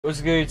What's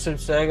good, YouTube?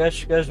 So I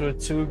got you guys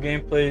with two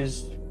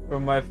gameplays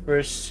from my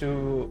first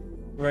two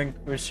ranked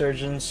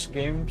Resurgence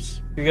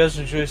games. If you guys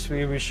enjoy this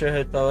video, be sure to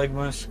hit that like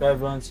button,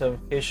 subscribe button,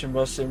 notification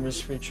bell so you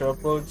miss future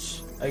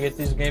uploads. I get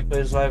these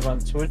gameplays live on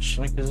Twitch,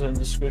 link is in the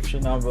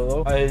description down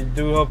below. I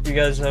do hope you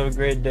guys have a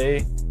great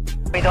day.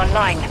 Wait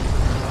online.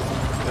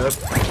 Yep.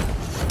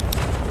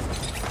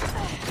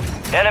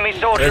 Enemy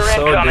soldier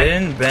So incoming. they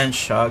didn't ban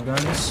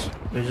shotguns,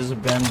 they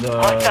just banned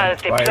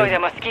Hostiles deploy the fire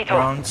mosquito.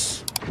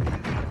 rounds.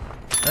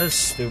 That's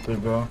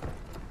stupid, bro.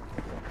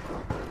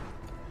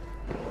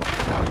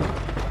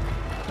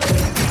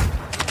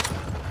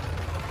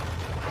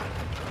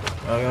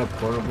 I got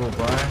portable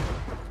buy.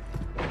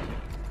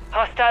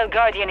 Hostile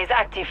Guardian is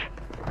active.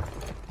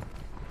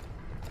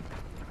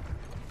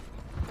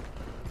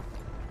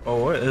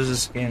 Oh, what is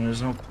this game?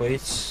 There's no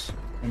plates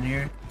in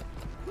here.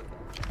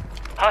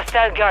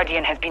 Hostile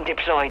Guardian has been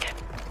deployed.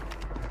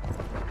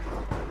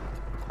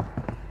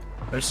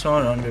 There's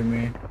someone under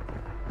me.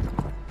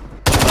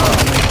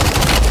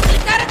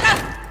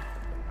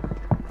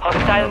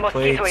 Hostile Oh,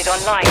 mosquito is plates.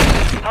 online.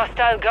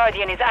 Hostile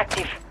Guardian is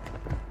active.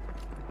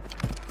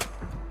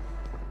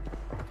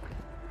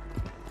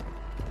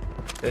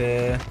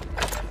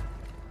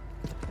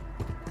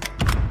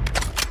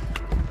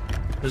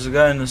 There's a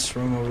guy in this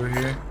room over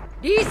here.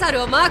 リーサ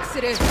ルをマーク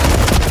する。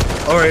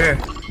 Over here.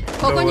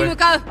 ここに向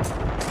かう。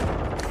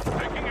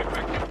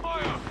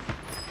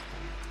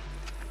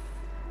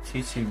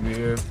 TTB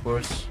Air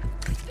Force.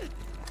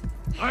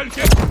 I'll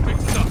get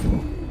fixed up.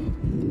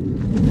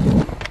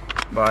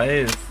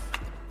 Bye.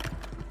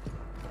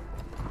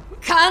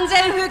 完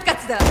全復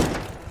活だ。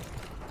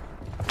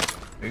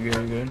 You're good,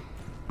 you're good.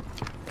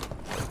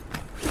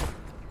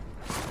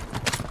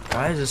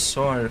 Guys, it's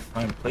so hard to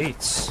find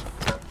plates.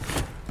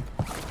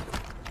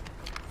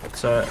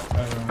 Sorry, I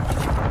don't know.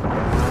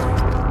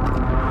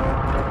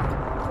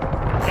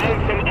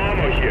 Found some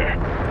ammo here.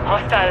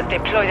 Hostiles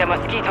deploy the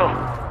mosquito.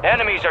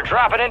 Enemies are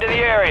dropping into the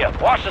area.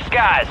 Watch the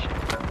skies.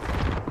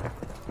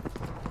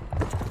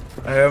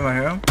 I hear him, I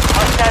hear him.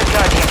 Hostile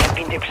Guardian has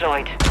been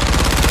deployed.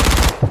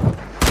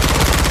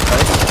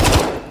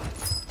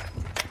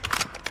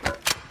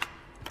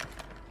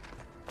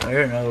 I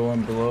hear another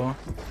one below.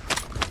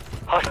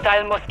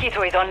 Hostile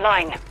mosquito is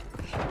online.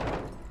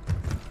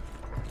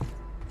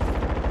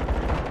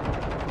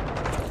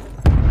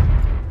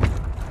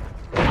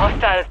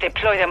 Hostiles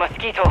deploy the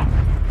mosquito.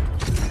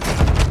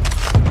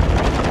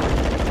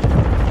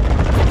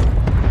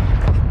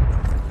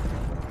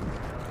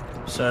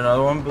 Is there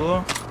another one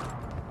below?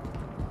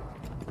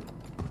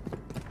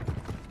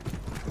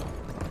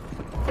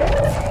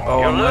 Oh,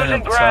 You're I'm not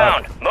losing up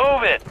ground. top.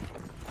 Move it.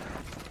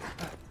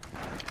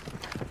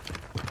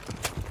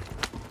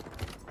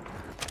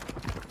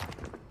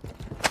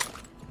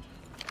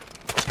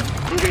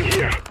 Moving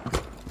here.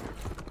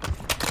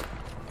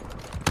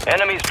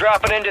 Enemies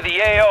dropping into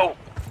the AO.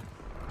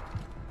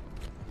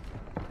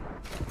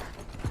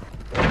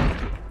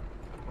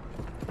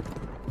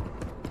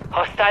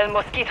 Hostile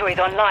mosquito is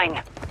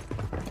online.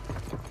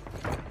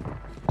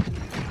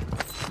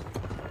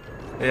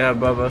 Yeah,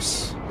 above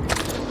us.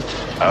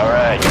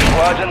 Alright, your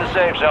squad's in the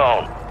safe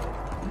zone.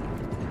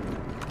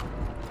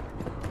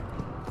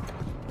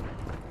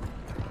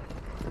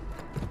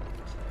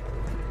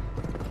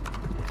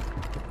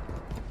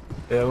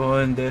 Yeah,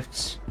 we're in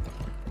this.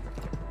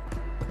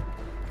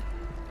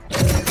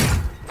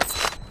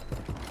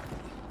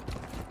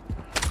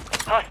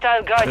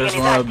 Hostile Guardian Just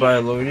is want to active. buy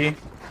a Lodi.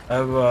 I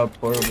have a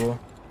portable.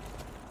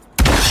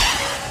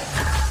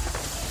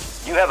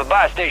 You have a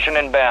buy station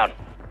inbound.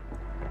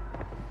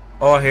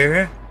 Oh,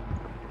 here?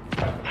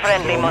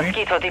 Friendly Show me.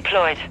 mosquito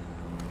deployed.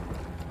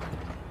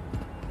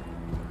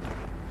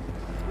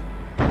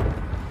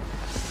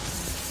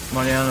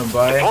 Money on the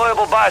buy.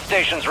 Deployable buy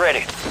stations ready.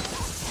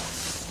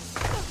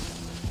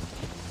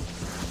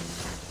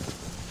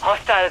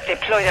 Hostiles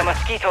deploy the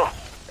mosquito.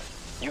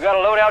 You got a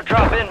loadout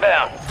drop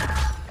inbound.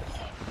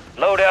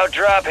 Loadout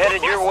drop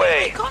headed your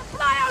way.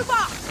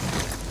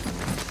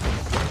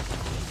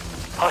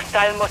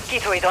 Hostile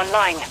mosquito is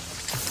online.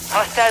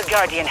 Hostile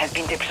Guardian has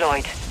been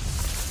deployed.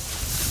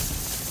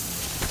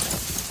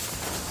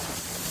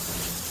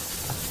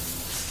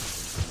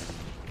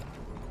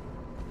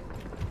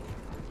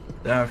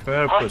 Damn, I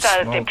forgot to put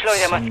Hostiles smokes deploy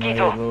the in my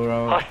mosquito.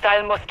 loadout.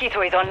 Hostile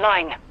mosquito is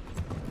online.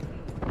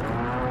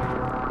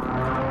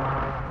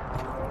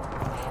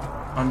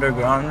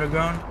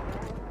 Underground.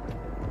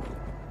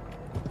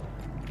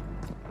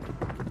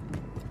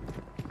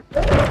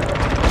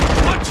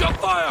 Watch your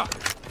fire.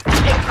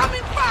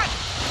 Incoming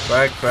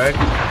fire. Crack.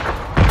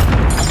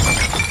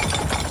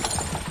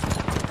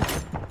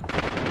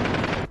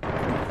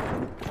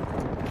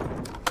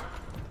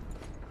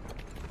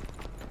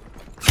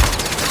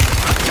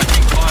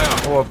 Taking fire.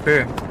 Oh, up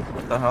here.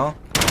 What the hell?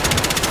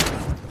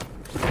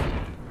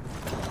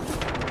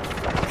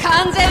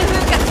 完全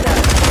復活だ。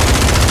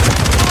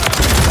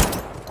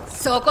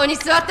そこに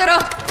座ってろ。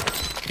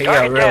 He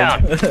got Target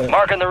down. real.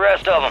 Marking the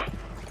rest of them.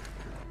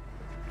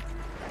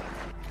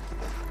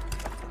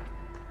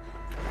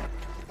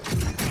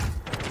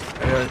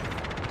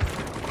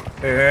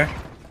 Here.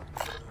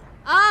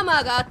 アーマ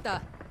ーがあっ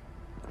た。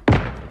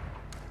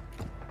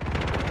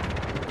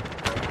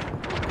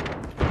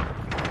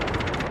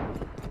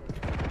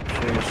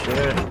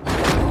 Shit.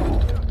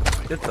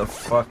 Get the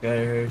fuck out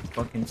of here,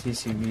 fucking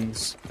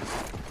TCBs.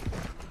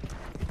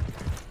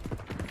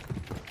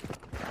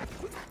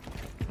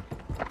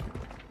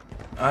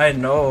 I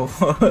know.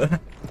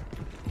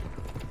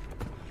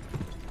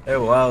 They're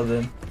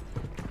wildin'.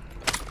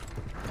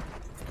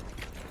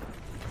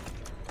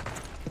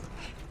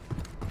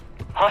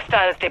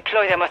 Hostiles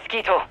deploy the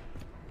mosquito.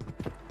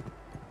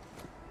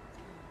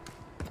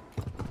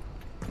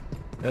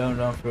 Yeah, I'm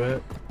down for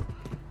it.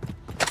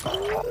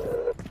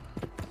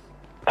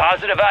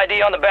 Positive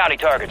ID on the bounty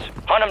targets.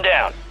 Hunt them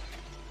down.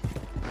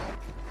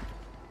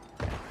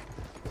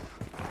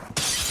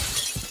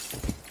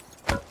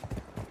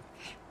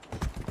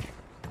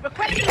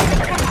 Requesting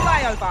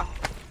flyover.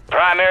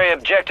 Primary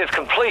objective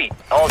complete.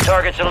 All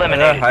targets I got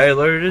eliminated. high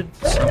alerted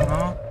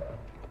somehow.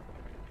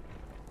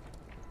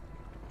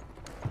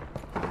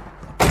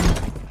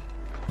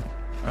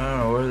 I don't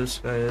know where this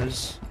guy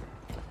is.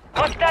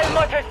 Hostile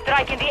mortar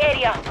strike in the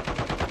area.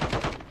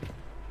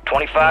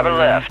 25 are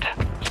left.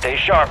 Stay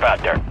sharp out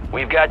there.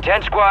 We've got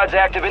 10 squads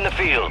active in the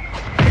field.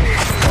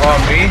 Oh,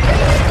 me?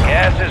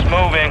 Gas is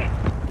moving.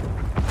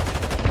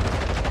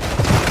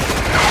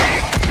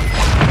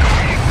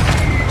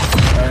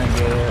 I didn't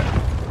get it.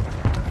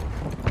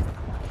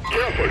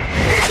 Careful.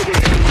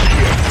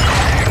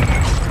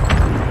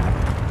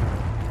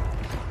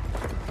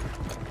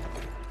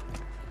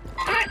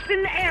 Threats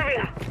in the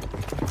area.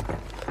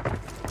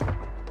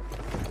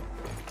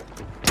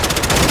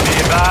 Be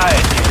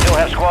advised, you still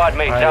have squad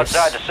mates Nice.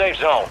 outside the safe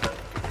zone.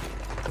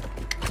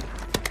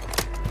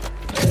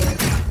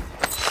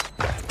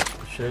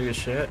 Good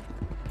shit.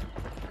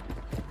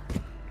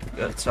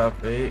 Got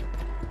top 8.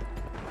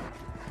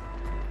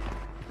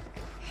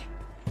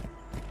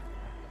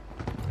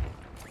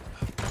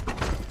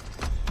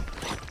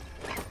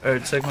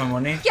 Alright, take my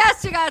money. キャッ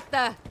シュがあっ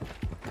た。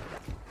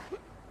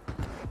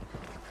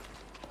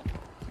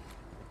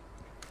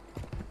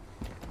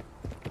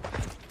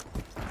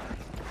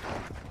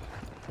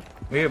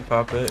 We can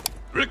pop it.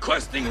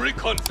 Requesting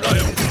recon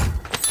flyover.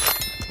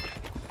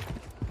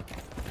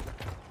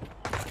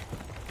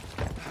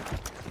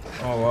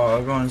 Oh wow,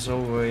 everyone's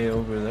way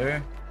over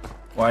there.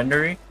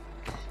 Winery?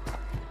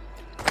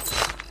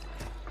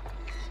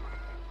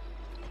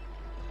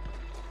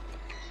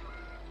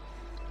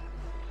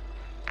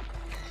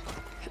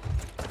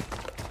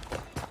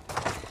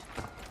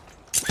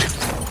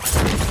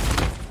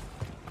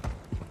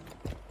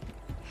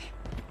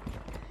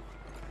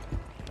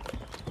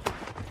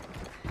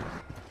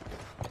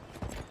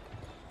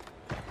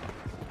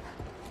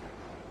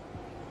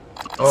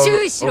 Oh,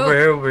 注意しろ。 over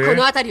here, over こ here.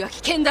 の辺りは危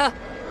険だ。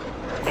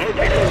 I'll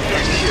take those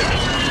things here.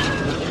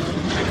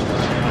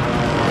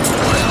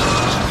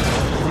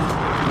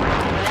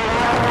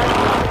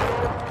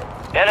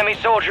 Enemy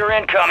soldier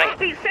incoming.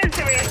 Heartbeat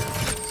sensor in.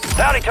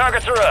 Bounty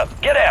targets are up.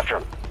 Get after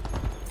them.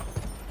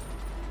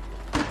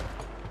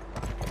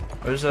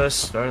 Where's that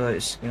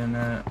Starlight skin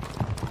at?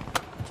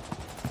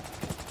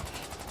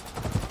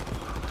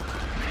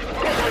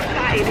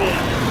 Sighted here.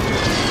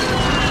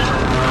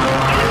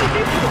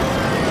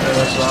 Yeah,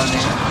 that's on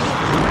here.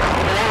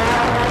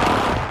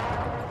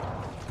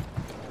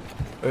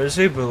 Or is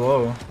he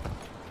below?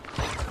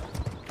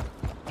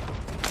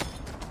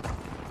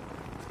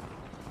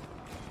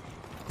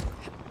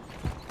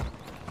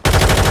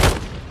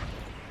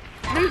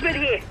 Movement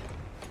here.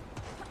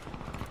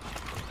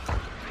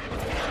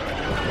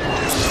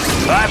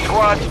 5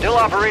 squads still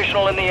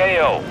operational in the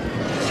AO.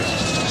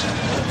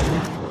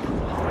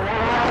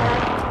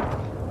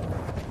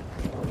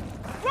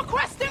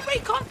 Requesting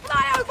recon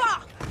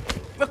flyover.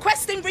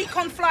 Requesting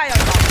recon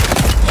flyover.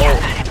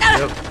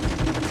 Yep.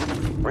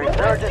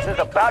 Resurgence is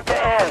about to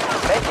end.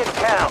 Make it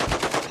count.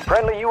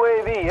 Friendly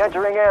UAV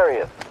entering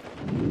area.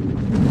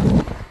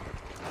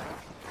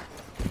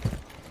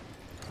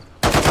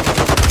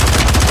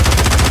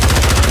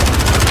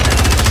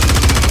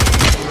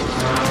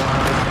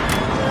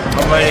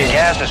 How many?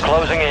 Gas is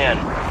closing in.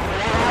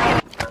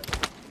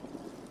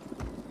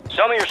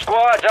 Some of your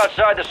squads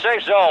outside the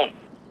safe zone.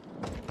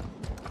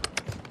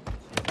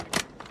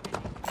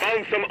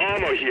 Found some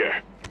armor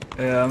here.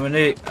 Yeah, I'm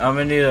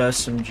gonna need a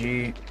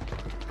SMG.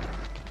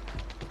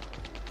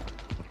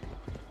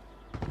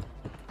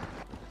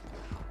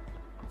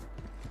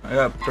 I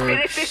got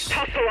Finish this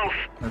perks. tussle off.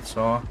 That's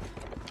all.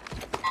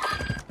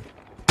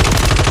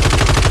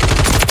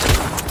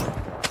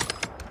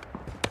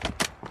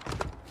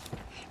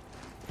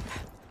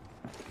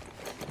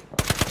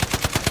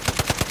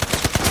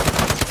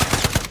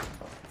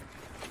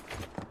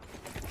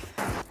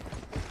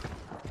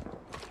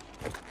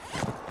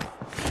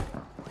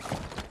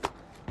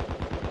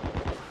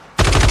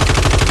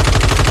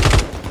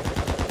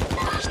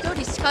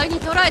 One視界に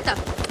捉えた。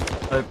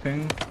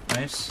 Typing,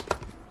 nice.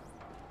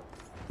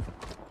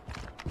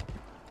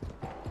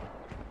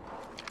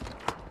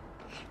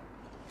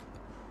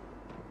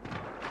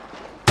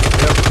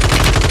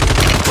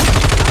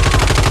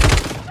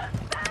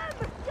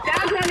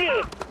 Down one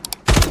here.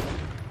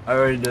 I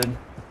already did.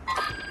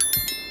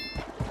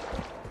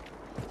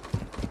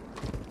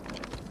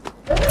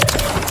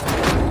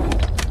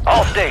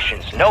 All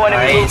stations, no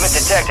enemy movement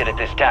Nice. detected at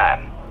this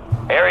time.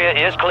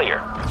 Area is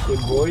clear. Good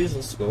boys,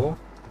 let's go.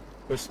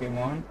 First game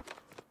on.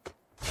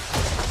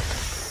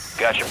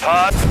 Got your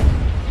pod?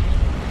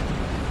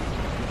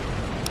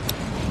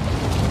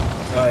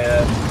 Oh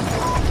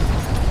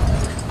yeah.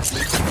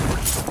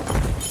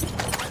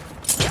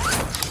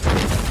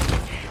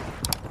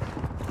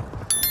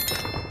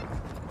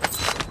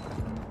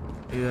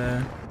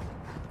 Yeah.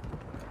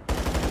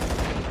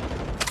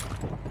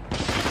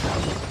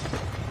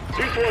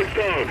 This one's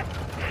down.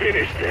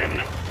 Finish them.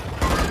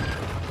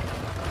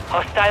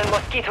 Hostile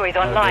Mosquito is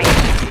online.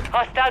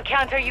 Hostile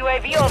counter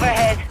UAV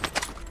overhead.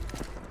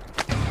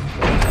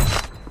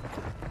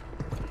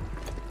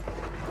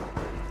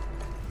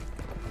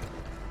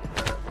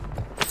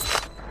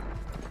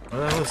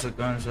 Where the hell's the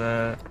guns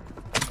at?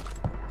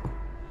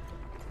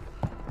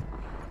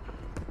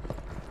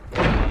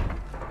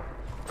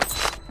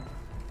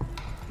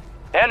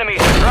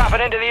 Enemies are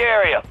dropping into the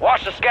area.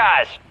 Watch the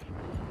skies.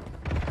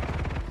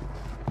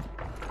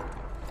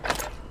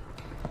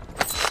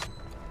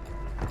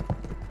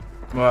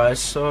 Well, I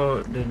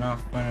saw did not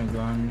find a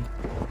gun.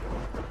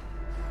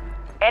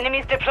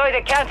 Enemies deploy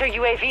the counter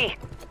UAV.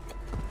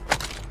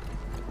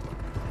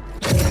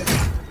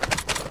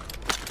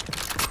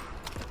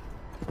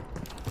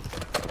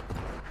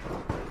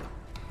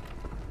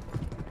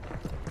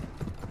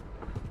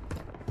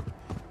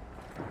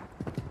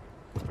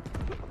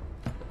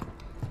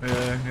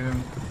 Yeah,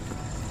 him.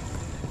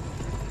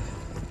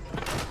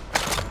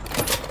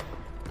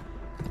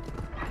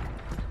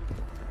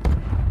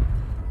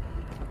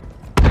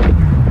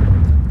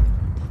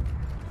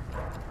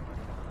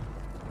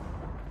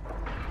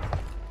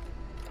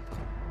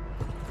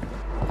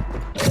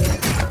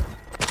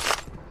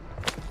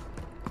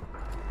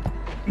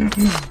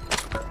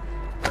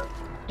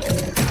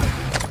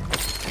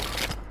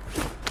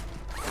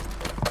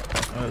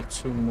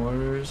 Two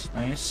mortars,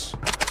 nice.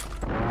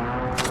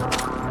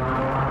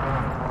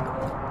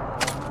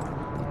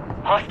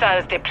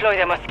 Hostiles deploy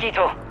the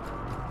Mosquito.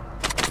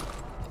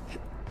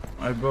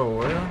 Alright, bro,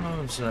 where the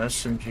hell is the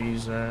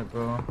SMGs at,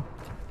 bro?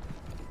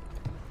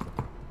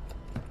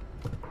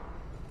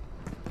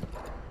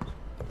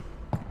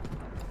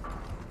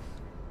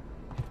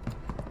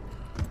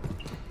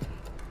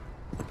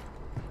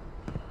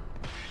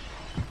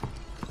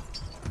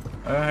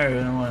 I don't hear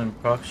anyone in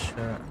box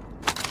chat.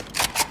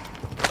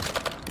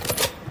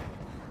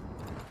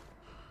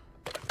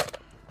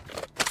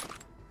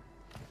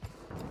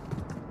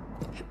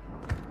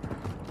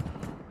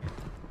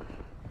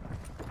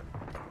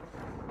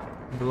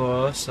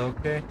 Below us,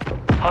 okay.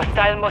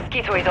 Hostile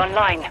Mosquito is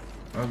online.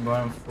 Our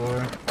bottom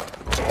floor.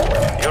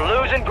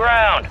 You're losing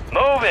ground.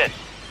 Move it.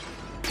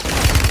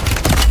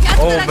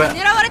 奴らに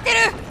狙われてる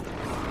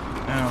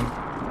Damn.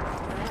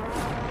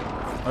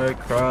 Alright,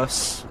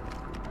 cross.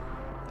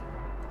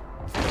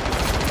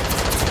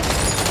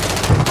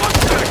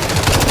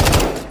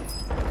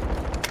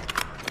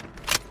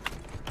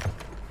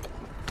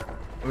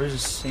 Where's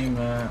the team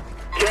at?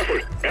 Careful,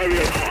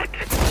 area hot.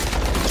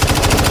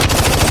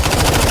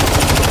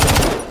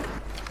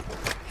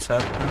 What's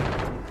happening?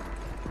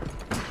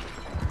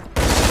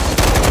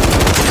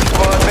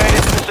 Squad made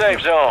it to the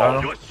safe zone. Got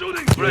him. You're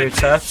shooting Your great.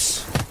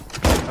 taps.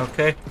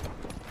 Okay.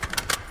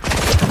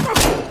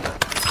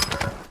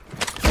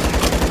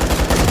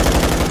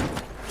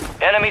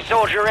 Enemy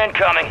soldier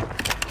incoming.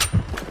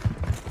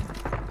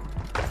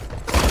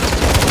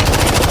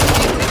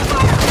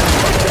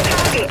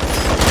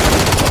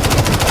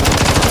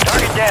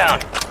 Target down.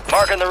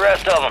 Marking the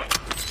rest of them.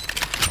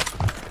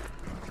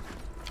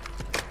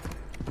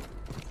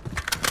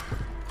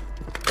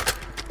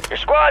 Your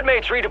squad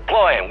mates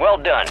redeploying. Well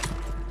done.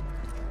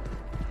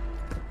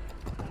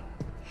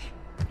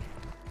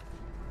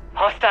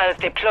 Hostiles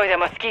deploy the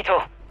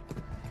Mosquito.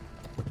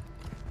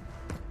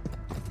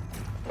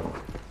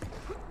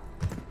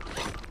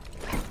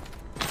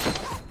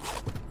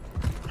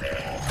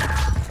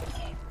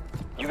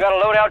 You got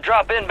a loadout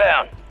drop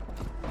inbound.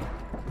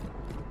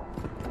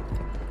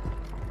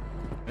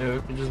 Yeah,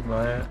 we can just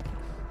buy it.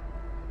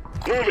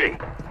 Moving.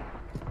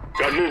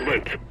 Got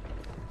movement.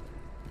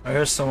 I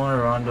hear someone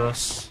around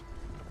us.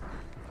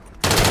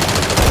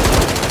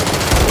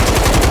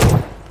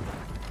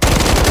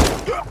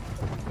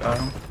 Got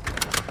him.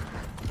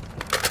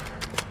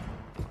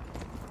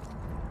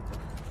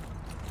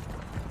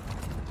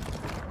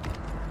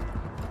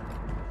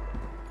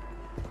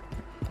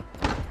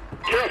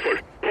 Careful.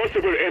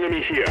 Possible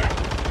enemy here.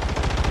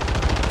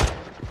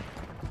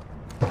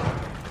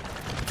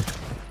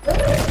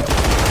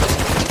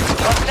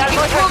 Hostile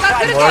mortar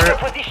Mortar. strike in your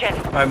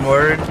position. I'm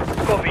worried.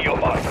 Copy your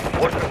mark.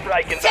 Mortar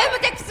strike inbound. ジェム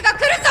テックスが来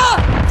るぞ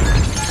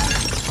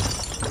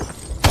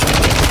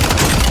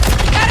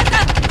やられた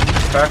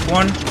Crack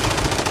one.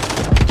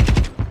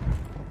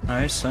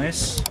 Nice,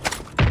 nice.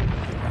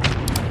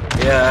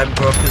 Yeah, I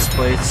broke his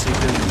plates so he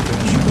couldn't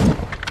finish him.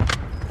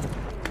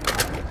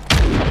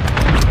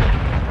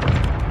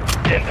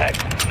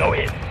 Impact. No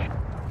hit.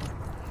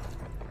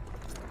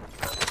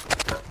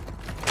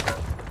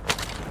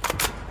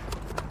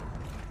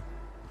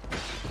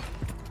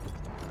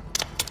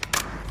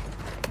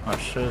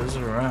 shit, this is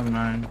a Ram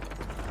 9.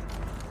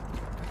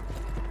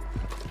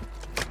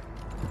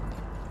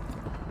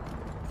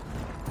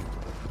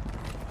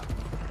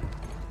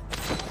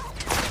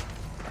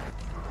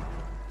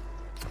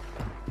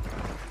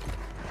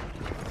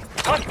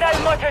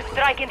 Hostile mortar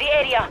strike in the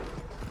area.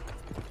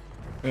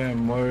 Yeah,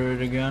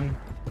 mortared again.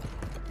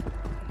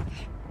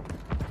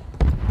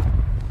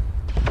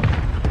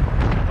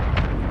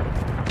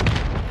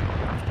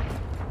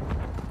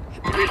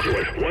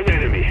 Visual, one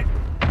enemy.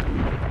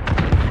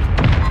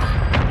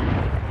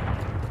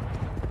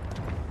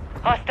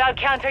 Hostile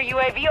counter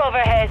UAV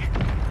overhead.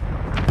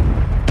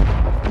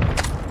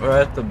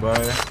 We're at the bar.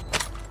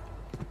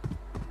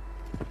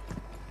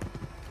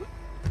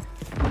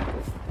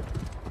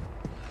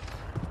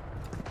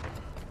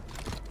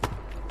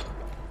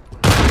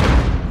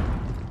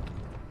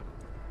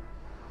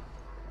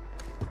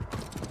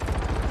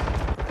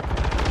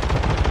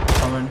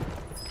 Coming.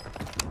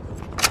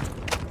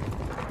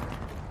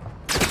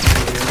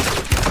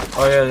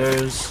 Oh yeah,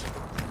 there is.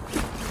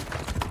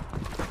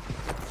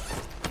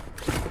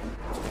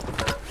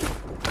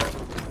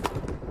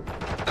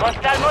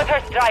 Hostile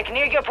mortar strike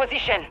near your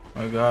position.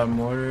 I got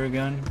mortar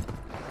again.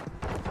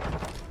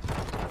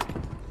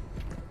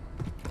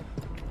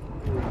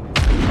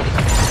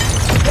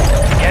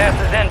 Gas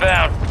is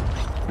inbound.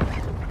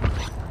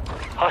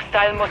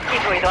 Hostile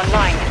mosquito is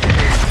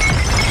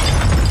online.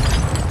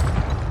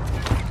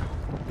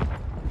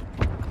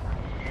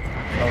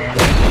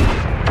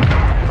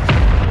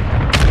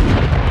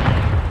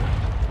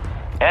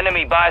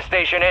 Enemy buy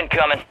station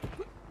incoming.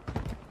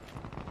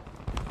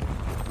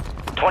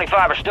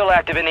 25 are still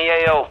active in the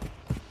AO.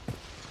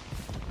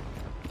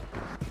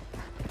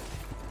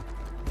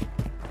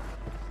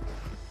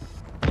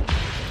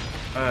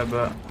 Alright,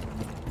 but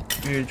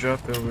you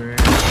drop it over here.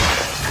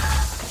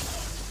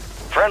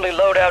 Friendly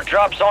loadout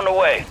drops on the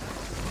way.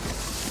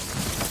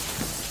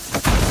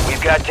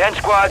 We've got 10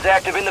 squads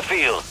active in the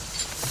field.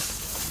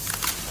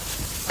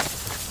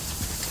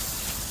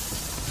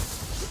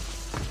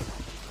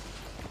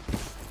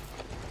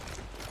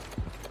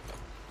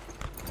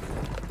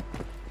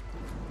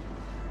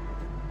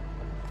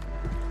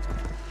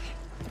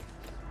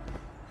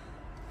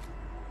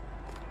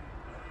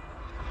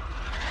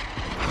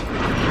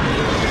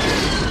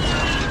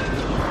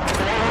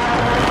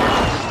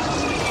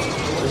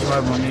 Where's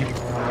my money?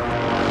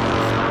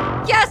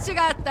 キャッシュ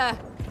があった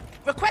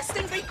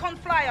Requesting recon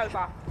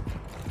flyover.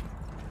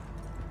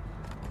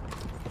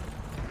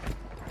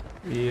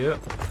 Yep.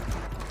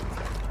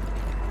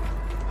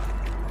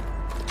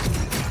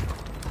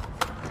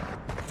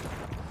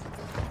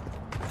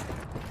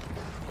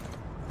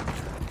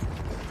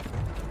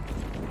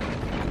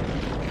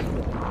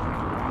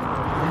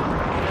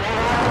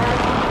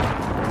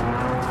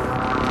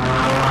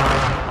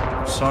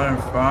 Someone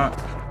in front.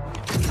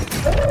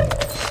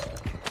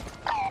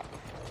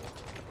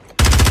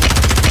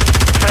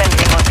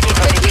 Friendly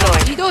mosquito 敵を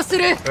deployed. 移動す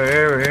る Right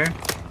here, right here.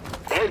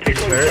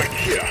 Anti-contact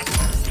here.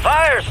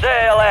 Fire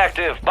sale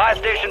active. Buy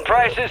station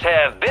prices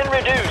have been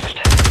reduced.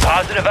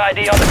 Positive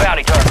ID on the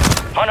bounty target.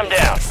 Hunt them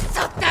down.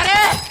 そったれ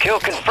Kill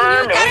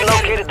confirmed and we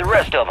located the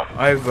rest of them.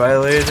 I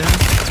violated him.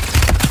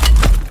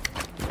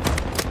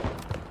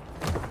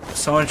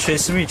 Someone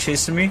chasing me,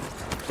 chasing me.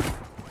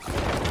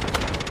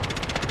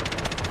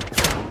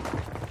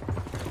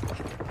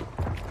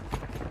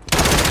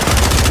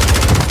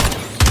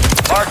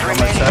 Marked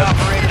remaining side.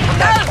 operators from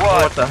that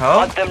squad. What the hell?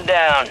 Hunt them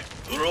down.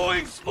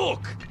 Throwing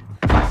smoke.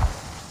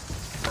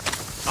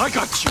 I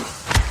got you.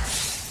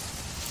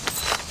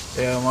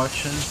 Yeah, I'm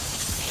watching.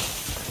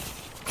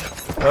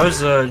 That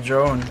was a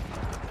drone.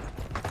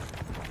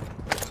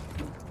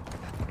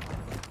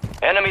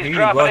 Enemies He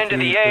dropping lucky into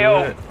the to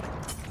AO. it.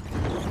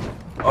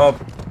 Oh,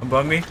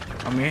 above me,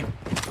 on me.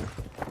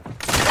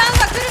 弾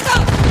が来るぞ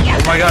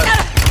Oh my god,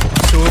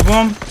 2 of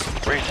them?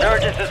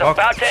 Resurgence is Fuck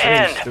about to face,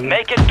 end. dude.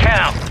 Make it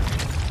count.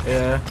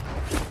 Yeah,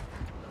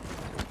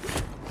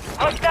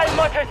 Hostile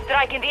mortar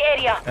strike in the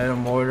area. and a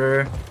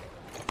mortar.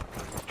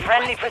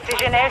 Friendly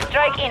precision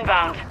airstrike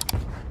inbound.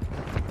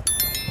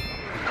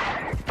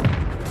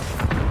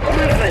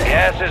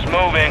 Gas is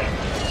moving.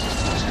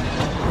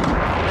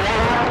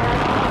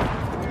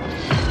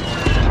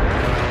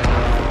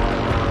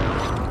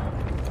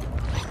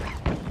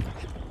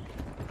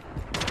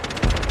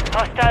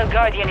 Hostile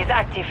guardian is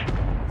active.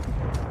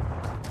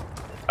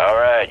 All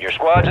right, your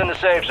squad's in the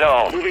safe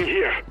zone. Moving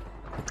here.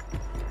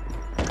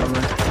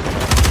 Coming.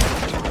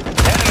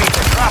 Enemies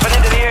are dropping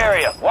into the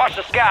area. Watch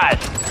the skies.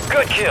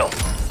 Good kill.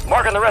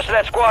 Marking the rest of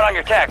that squad on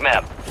your tac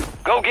map.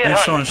 Go get And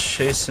hunting. someone's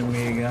chasing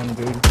me again,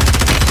 dude.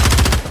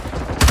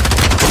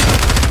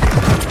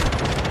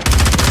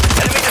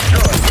 Enemy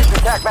destroyed. Use your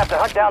tac map to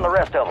hunt down the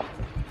rest of them.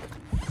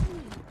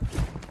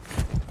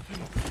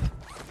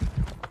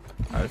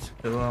 Let's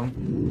kill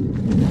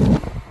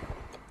him.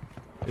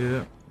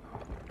 Yeah.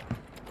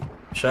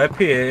 Should I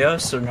PA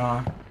us or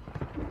not?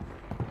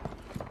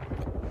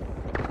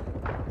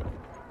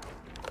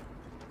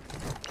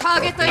 タ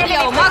ーゲットエリ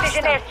アをマークし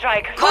Precision た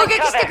airstrike. 攻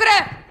撃してくれ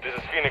This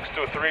is Phoenix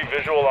 2-3,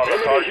 visual on the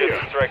target,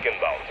 strike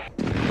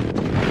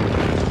inbound.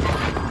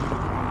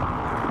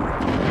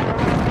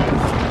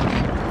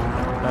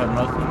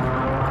 nothing.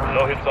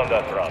 No hits on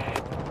that round.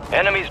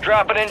 Enemies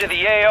dropping into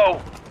the AO.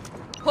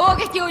 砲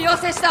撃を要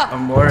請した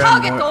I'm more ター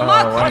and ゲッ more. トをマ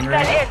ーク One Hostile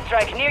ring.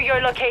 airstrike near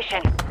your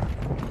location.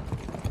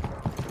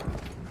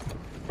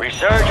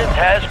 Resurgence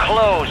has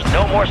closed.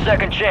 No more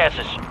second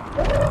chances.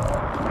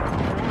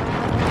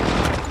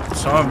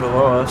 Someone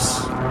below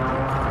us.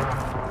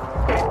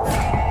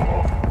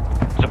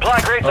 Supply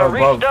crates Oh, are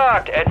above.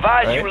 restocked.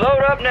 Advise you Right.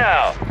 load up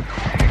now.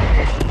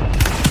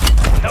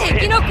 No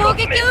敵 hits. の攻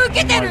撃を受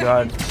け Oh て my る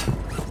god.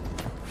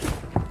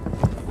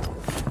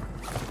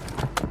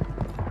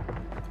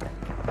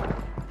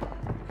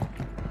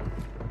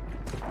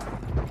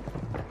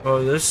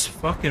 Oh, this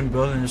fucking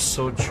building is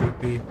so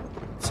trippy.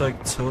 It's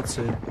like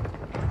tilted.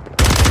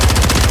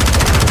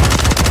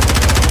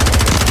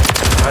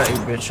 Alright,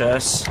 you bitch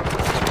ass.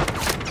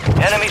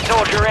 Enemy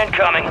soldier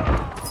incoming.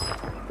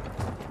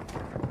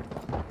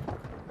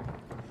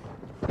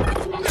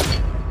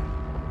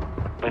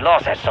 We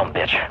lost that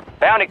sumbitch.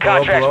 Bounty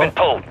contract's below. been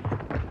pulled.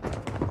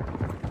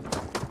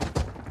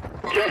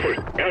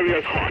 Careful,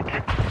 area's hot.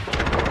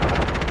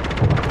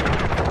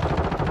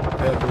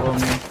 Yeah, below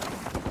me.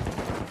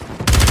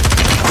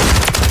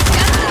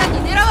 奴らに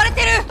狙われ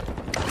てる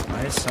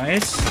Nice,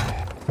 nice.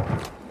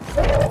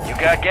 You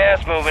got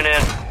gas moving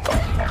in.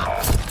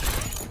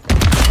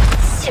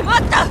 しま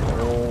った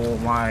Oh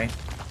my.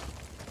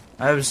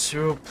 I have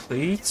 0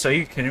 plates? Are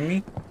you kidding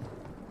me?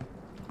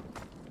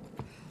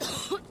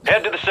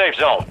 Head to the safe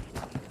zone.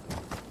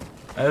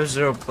 I have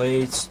 0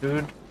 plates,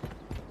 dude.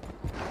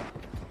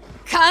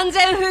 完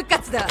全復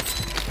活だ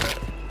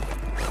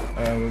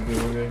Alright, we're good,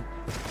 we're good.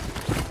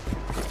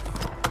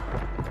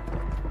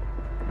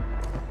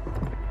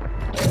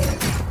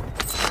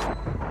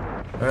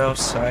 We're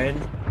outside.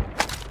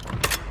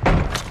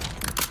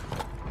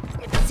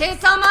 セン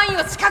サーマインを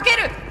仕掛け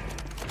る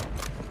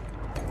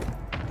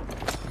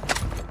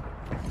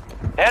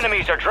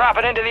Enemies are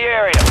dropping into the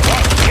area.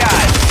 Watch the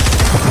skies.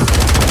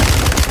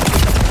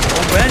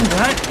 Oh, Ben,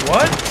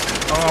 what?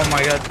 Oh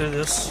my god, through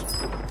this.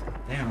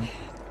 Damn.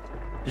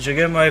 Did you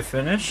get my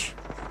finish?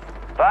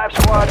 5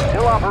 squads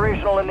still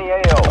operational in the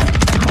AO.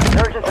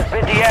 Resurgence has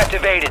been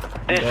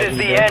deactivated. This Yeah, is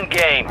the you did. end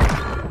game.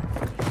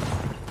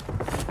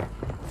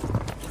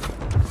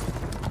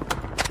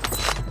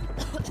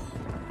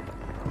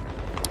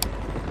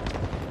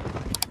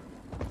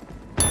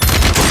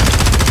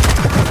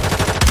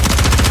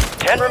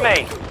 Ten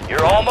remain.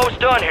 You're almost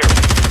done here.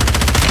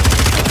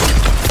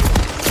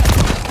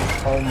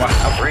 Oh my,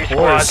 3 of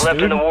squads course, left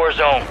in dude. the war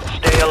zone.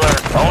 Stay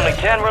alert. Only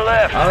 10 were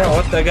left. I don't know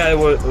what that guy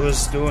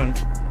was doing.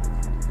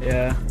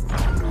 Yeah,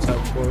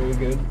 so we're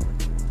good.